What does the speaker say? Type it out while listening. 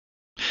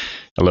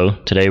Hello,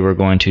 today we're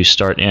going to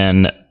start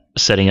in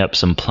setting up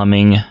some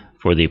plumbing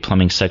for the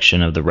plumbing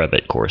section of the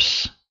Revit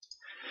course.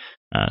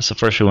 So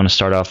first we want to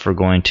start off, we're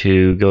going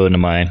to go into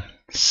my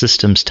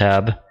Systems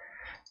tab.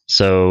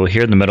 So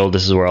here in the middle,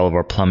 this is where all of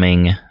our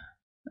plumbing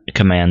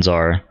commands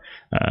are.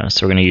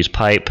 So we're going to use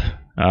pipe.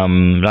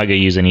 I'm not going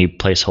to use any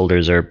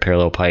placeholders or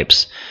parallel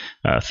pipes.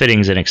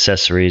 Fittings and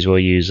accessories, we'll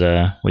use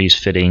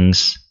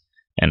fittings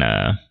and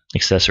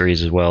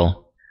accessories as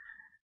well.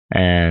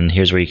 And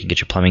here's where you can get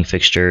your plumbing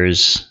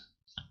fixtures,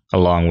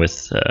 along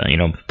with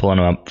pulling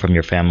them up from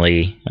your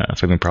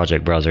from your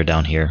project browser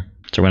down here.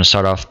 So we're going to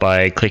start off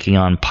by clicking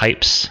on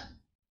pipes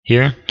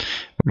here.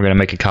 We're going to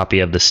make a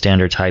copy of the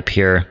standard type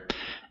here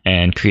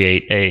and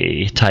create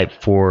a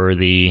type for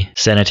the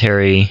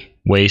sanitary,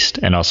 waste,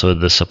 and also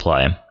the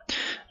supply.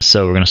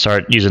 So we're going to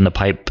start using the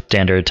pipe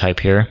standard type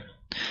here.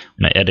 I'm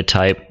going to edit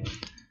type.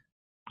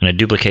 I'm going to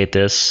duplicate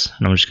this,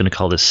 and I'm just going to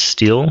call this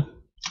steel.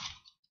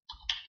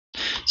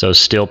 So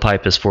steel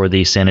pipe is for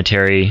the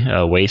sanitary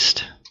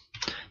waste.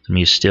 I'm going to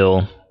use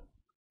steel.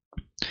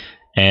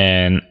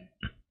 And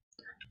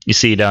you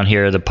see down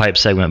here the pipe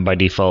segment by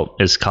default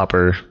is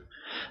copper.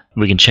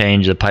 We can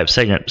change the pipe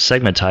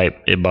segment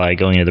type by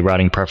going to the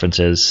routing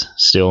preferences,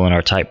 still in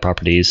our type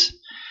properties,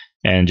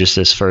 and just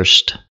this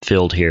first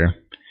field here.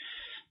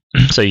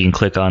 So you can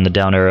click on the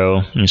down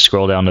arrow and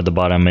scroll down to the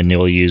bottom, and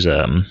you'll use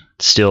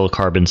steel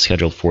carbon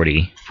schedule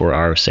 40 for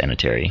our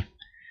sanitary.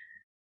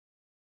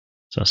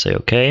 So I'll say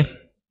OK.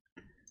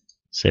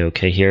 Say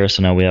OK here.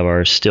 So now we have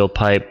our steel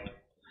pipe.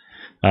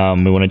 We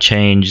want to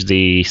change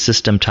the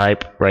system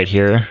type right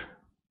here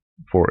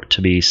for it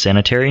to be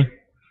sanitary.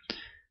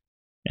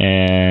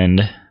 And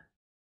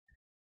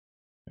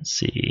let's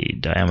see,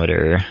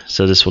 diameter.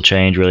 So this will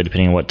change really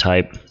depending on what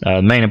type.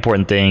 The main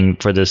important thing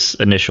for this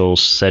initial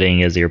setting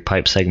is your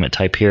pipe segment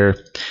type here,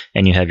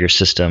 and you have your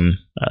system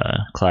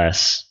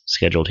class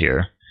scheduled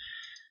here.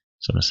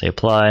 So I'm going to say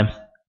apply.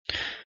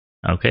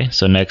 Okay,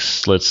 so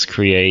next let's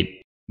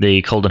create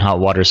the cold and hot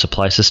water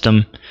supply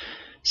system.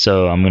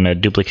 So I'm going to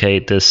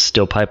duplicate this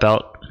steel pipe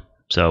out.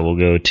 So we'll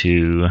go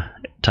to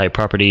type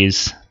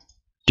properties,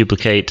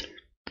 duplicate.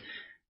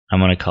 I'm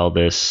going to call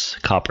this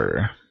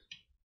copper.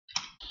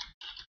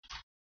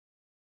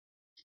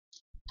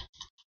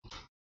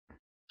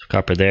 So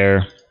copper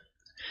there.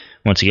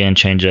 Once again,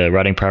 change the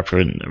routing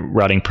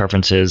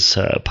preferences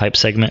pipe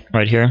segment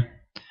right here.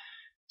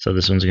 So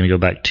this one's going to go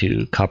back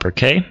to copper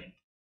K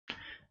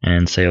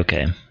and say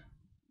OK.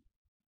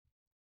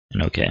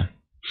 And OK.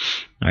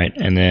 Alright,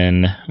 and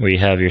then where you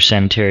have your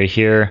sanitary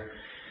here,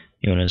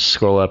 you want to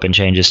scroll up and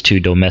change this to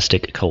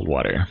domestic cold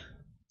water.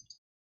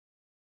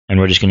 And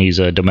we're just going to use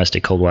a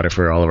domestic cold water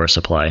for all of our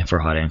supply for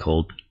hot and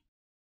cold.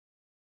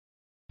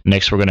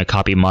 Next, we're going to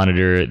copy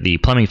monitor the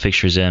plumbing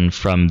fixtures in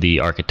from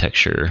the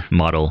architecture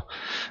model.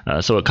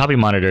 So what copy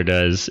monitor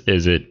does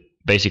is it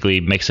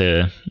basically makes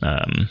a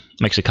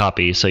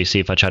copy. So you see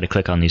if I try to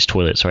click on these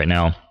toilets right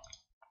now,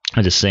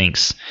 or the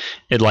sinks,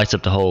 it lights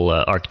up the whole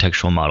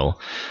architectural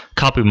model.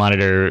 Copy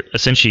monitor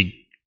essentially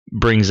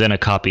brings in a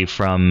copy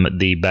from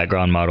the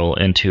background model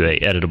into a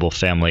editable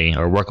family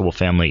or workable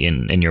family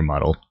in your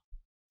model.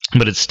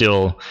 But it's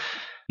still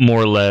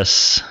more or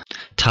less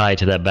tied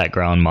to that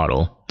background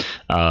model.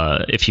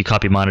 If you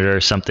copy monitor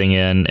something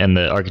in and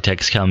the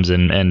architect comes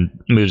and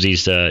moves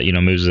these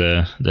moves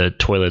the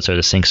toilets or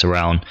the sinks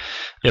around,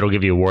 it'll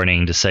give you a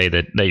warning to say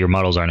that your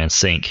models aren't in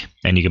sync,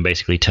 and you can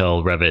basically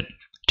tell Revit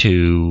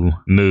to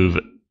move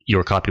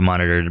your copy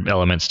monitored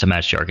elements to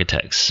match the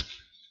architects.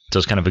 So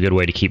it's kind of a good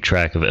way to keep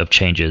track of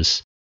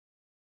changes.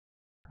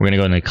 We're going to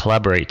go in the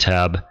Collaborate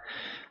tab.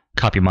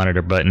 Copy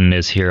monitor button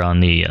is here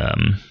on the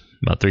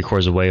about 3/4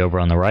 of the way over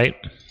on the right.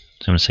 So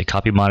I'm going to say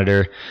copy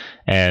monitor,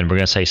 and we're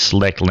going to say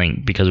select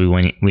link because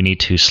we need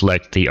to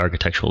select the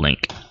architectural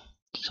link.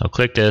 So I'll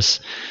click this,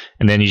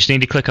 and then you just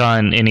need to click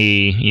on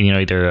any,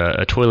 either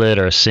a toilet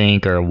or a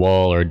sink or a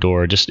wall or a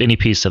door, just any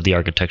piece of the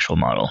architectural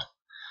model.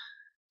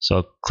 So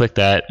I'll click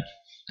that,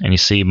 and you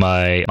see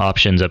my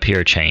options up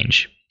here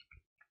change.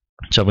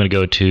 So I'm going to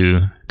go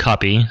to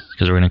copy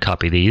because we're going to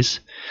copy these.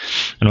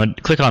 And I'm going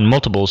to click on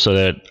multiple so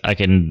that I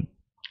can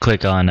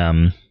click on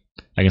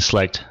I can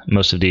select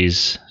most of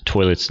these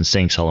toilets and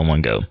sinks all in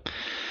one go.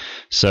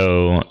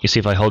 So you see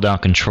if I hold down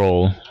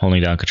control,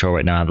 holding down control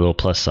right now, I have a little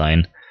plus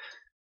sign.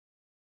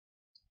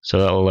 So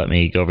that will let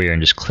me go over here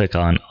and just click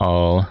on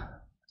all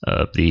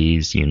of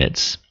these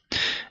units.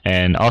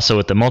 And also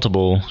with the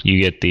multiple,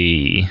 you get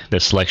the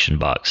selection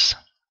box.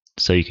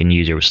 So you can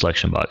use your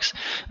selection box.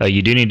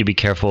 You do need to be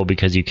careful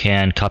because you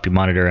can copy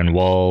monitor in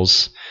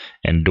walls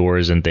and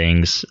doors and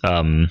things.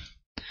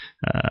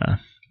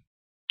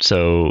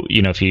 So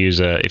if you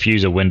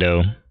use a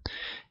window,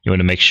 you want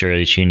to make sure that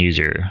you can use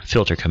your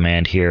filter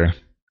command here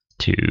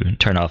to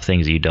turn off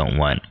things that you don't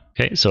want.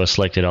 Okay, so I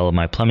selected all of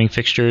my plumbing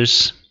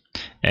fixtures,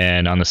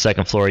 and on the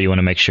second floor you want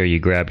to make sure you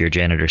grab your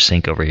janitor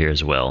sink over here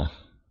as well.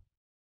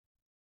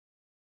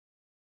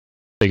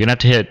 So you're going to have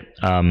to hit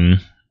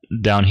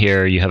down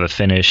here, you have a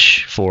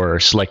finish for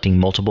selecting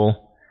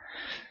multiple.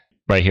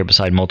 Right here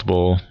beside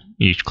multiple,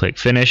 you click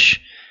finish,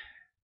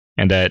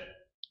 and that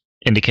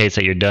indicates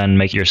that you're done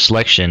making your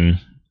selection,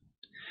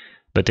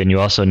 but then you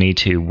also need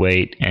to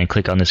wait and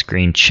click on this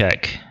green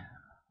check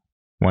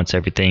once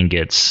everything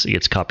gets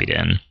copied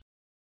in.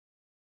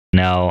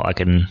 Now I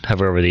can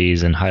hover over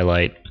these and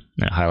highlight,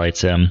 and it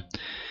highlights them,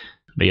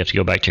 but you have to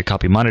go back to your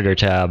Copy Monitor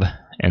tab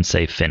and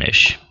say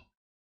Finish.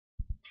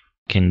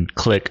 You can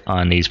click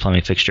on these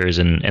plumbing fixtures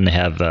and they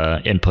have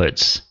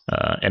inputs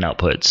and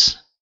outputs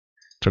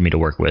for me to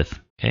work with.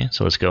 Okay,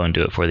 so let's go and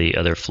do it for the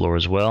other floor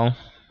as well.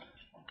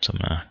 So I'm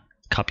going to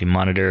Copy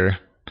Monitor,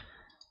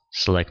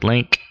 select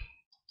Link,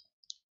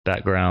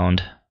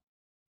 Background,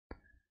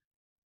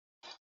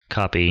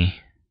 Copy,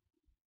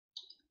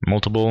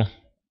 Multiple,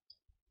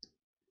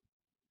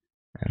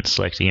 and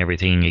selecting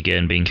everything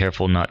again, being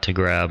careful not to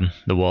grab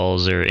the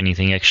walls or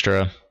anything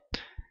extra.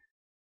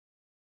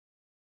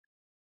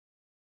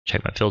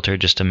 Check my filter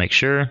just to make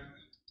sure, and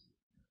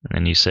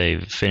then you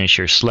say finish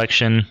your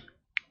selection,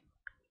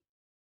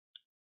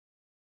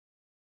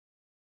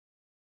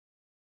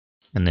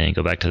 and then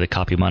go back to the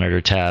Copy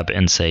Monitor tab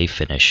and say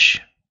Finish.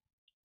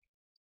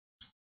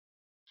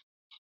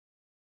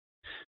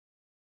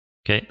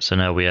 Okay, so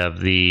now we have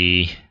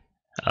the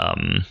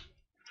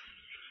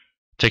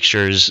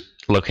fixtures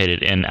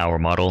located in our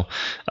model.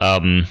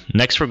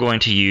 Next, we're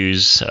going to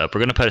use, we're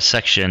going to put a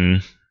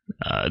section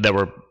that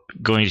we're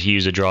going to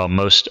use to draw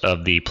most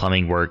of the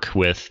plumbing work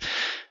with.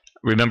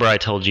 Remember, I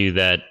told you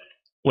that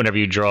whenever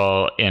you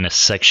draw in a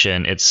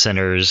section, it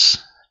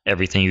centers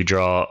everything you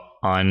draw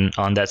on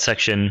that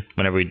section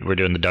whenever we're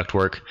doing the duct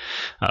work.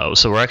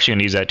 So we're actually going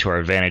to use that to our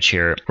advantage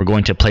here. We're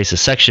going to place a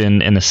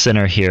section in the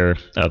center here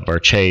of our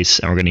chase,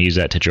 and we're going to use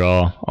that to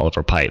draw all of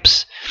our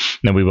pipes.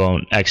 Then we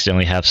won't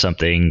accidentally have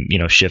something, you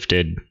know,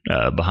 shifted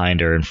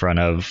behind or in front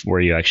of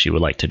where you actually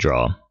would like to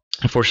draw.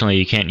 Unfortunately,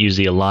 you can't use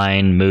the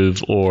Align,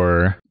 Move,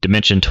 or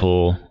Dimension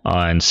tool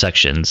on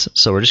sections.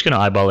 So we're just going to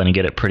eyeball it and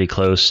get it pretty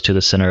close to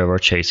the center of our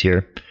chase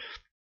here.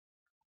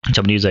 So I'm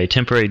going to use a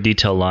temporary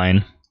detail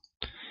line,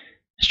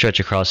 stretch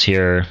across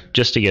here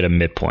just to get a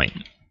midpoint.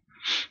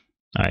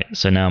 Alright,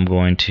 so now I'm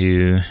going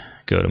to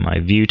go to my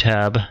View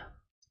tab,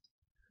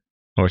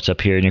 or it's up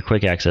here in your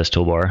Quick Access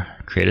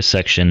toolbar, create a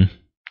section.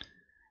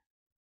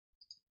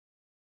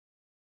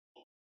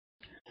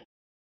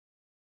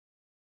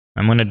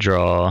 I'm going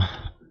to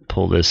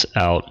pull this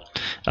out.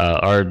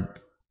 Our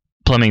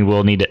plumbing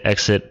will need to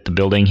exit the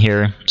building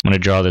here. So I'm going to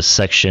draw this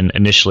section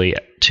initially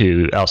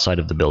to outside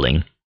of the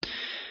building.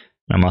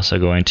 I'm also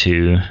going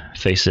to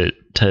face it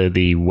to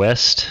the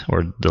west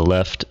or the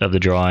left of the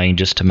drawing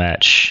just to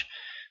match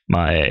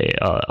my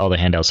all the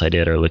handouts I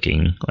did are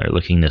looking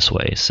this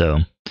way. So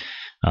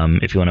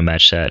if you want to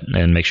match that,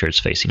 and make sure it's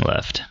facing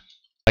left.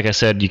 Like I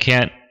said, you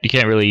can't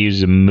really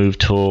use the Move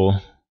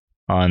tool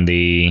on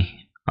the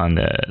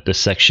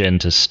section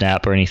to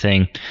snap or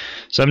anything.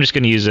 So I'm just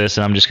going to use this,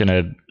 and I'm just going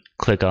to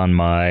click on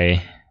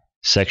my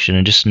section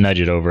and just nudge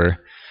it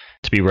over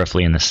to be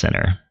roughly in the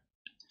center.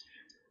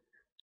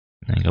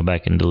 And go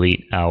back and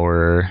delete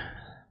our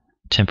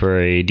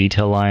temporary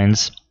detail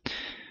lines.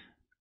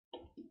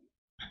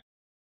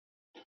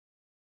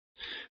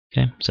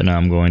 Okay, so now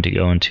I'm going to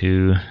go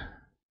into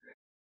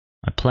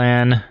my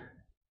plan.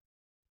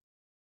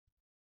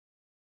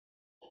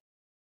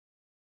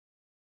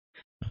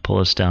 Pull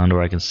this down to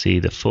where I can see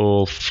the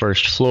full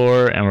first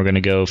floor, and we're going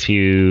to go a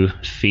few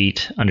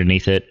feet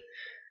underneath it,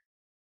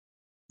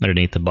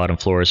 underneath the bottom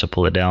floor, so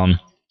pull it down.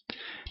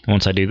 And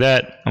once I do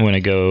that, I'm going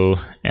to go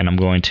and I'm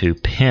going to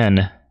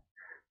pin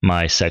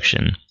my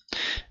section.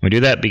 We do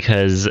that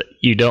because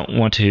you don't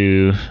want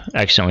to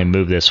accidentally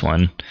move this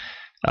one,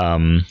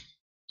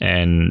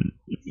 and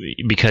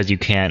because you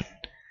can't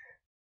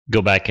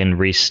go back and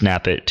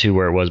re-snap it to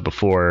where it was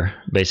before.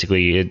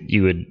 Basically,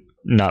 you would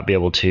not be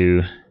able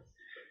to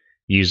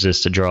use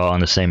this to draw on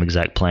the same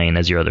exact plane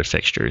as your other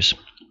fixtures.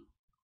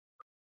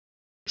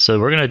 So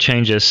we're going to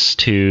change this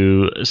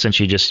to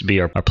essentially just be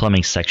our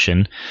plumbing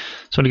section.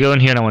 So I'm going to go in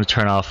here and I want to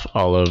turn off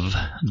all of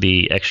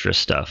the extra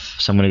stuff.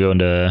 So I'm going to go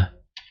into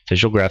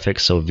Visual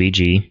Graphics, so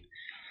VG.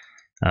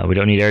 We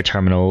don't need air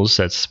terminals,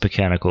 that's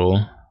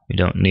mechanical. We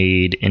don't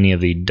need any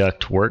of the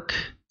duct work.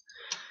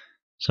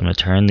 So I'm going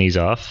to turn these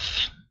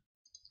off.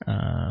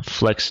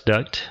 Flex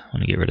duct, I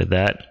want to get rid of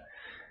that.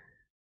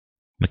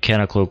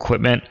 Mechanical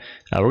equipment,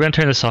 we're going to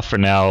turn this off for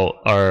now.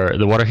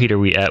 The water heater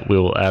we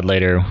will add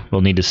later, we'll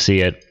need to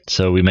see it,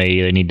 so we may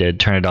either need to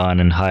turn it on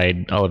and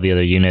hide all of the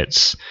other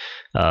units,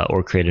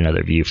 or create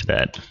another view for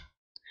that.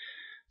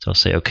 So I'll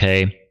say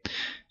OK.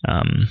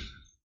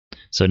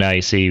 So now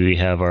you see we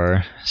have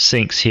our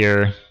sinks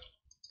here,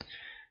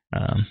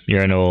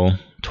 urinal,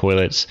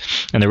 toilets,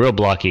 and they're real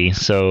blocky.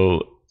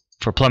 So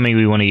for plumbing,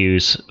 we want to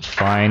use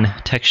fine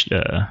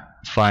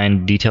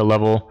detail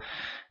level,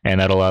 and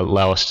that'll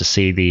allow us to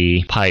see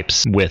the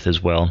pipes width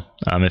as well.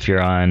 If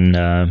you're on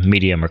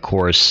medium or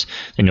coarse,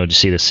 then you'll just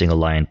see the single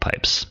line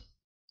pipes.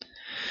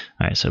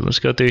 Alright, so let's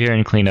go through here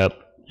and clean up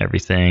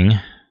everything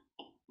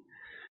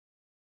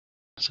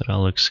so it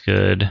all looks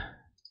good.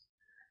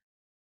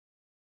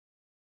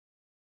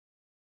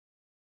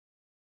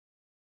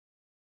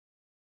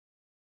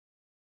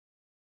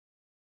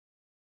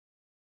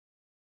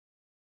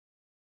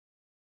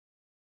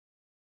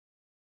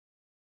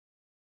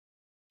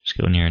 Just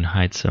go in here and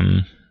hide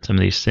some of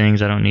these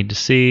things I don't need to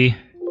see.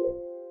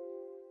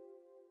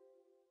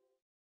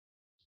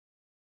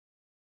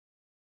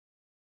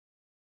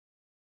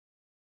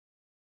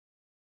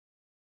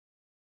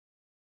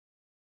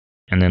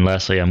 And then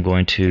lastly, I'm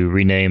going to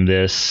rename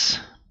this.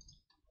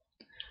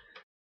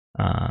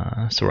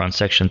 So we're on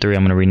section 3.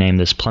 I'm going to rename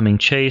this Plumbing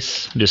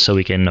Chase, just so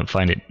we can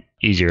find it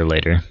easier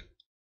later.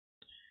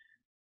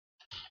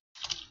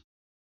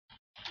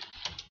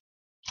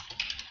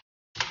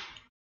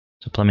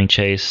 So Plumbing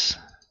Chase,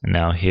 and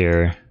now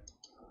here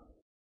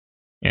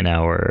in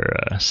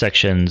our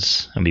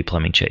sections, it'll be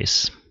Plumbing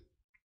Chase.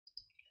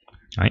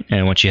 All right,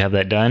 and once you have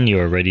that done, you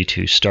are ready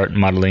to start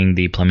modeling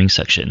the plumbing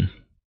section.